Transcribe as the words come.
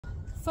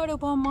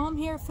Photoball Mom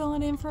here,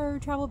 filling in for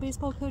travel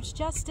baseball coach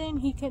Justin.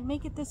 He couldn't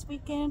make it this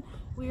weekend.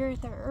 We're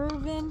at the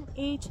Irvin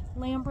H.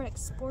 Lambrecht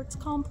Sports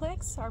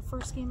Complex. Our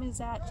first game is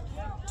at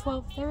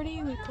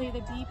 12:30. We play the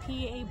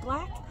BPA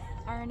Black.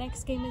 Our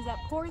next game is at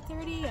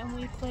 4:30, and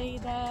we play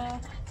the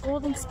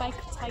Golden Spike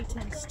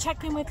Titans.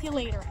 Check in with you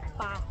later.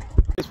 Bye.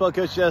 Baseball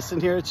coach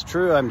Justin here. It's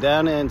true. I'm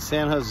down in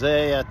San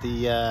Jose at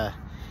the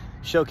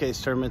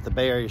showcase tournament, the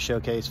Bay Area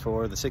showcase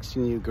for the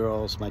 16U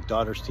girls, my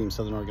daughter's team,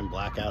 Southern Oregon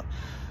Blackout.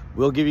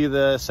 We'll give you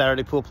the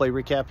Saturday pool play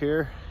recap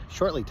here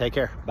shortly. Take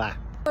care. Bye.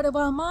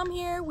 Photoball Mom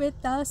here with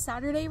the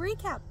Saturday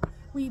recap.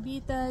 We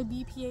beat the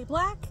BPA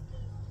Black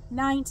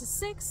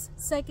 9-6.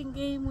 Second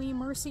game, we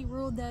mercy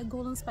ruled the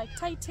Golden Spike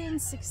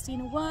Titans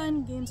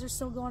 16-1. Games are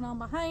still going on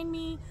behind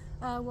me.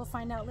 We'll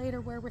find out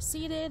later where we're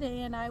seated,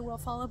 and I will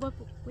follow up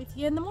with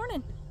you in the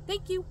morning.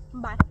 Thank you.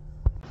 Bye.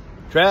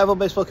 Travel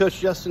baseball coach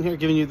Justin here,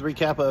 giving you the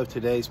recap of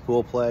today's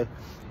pool play.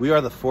 We are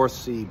the 4th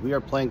seed. We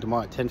are playing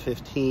tomorrow at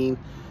 10:15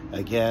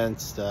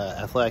 against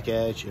Athletic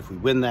Edge. If we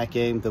win that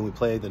game, then we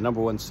play the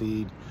number 1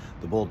 seed,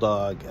 the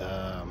Bulldog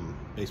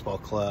Baseball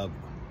Club,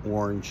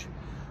 Orange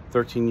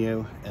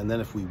 13U. And then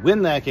if we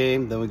win that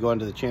game, then we go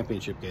into the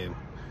championship game,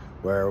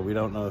 where we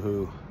don't know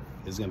who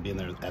is going to be in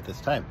there at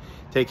this time.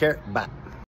 Take care. Bye.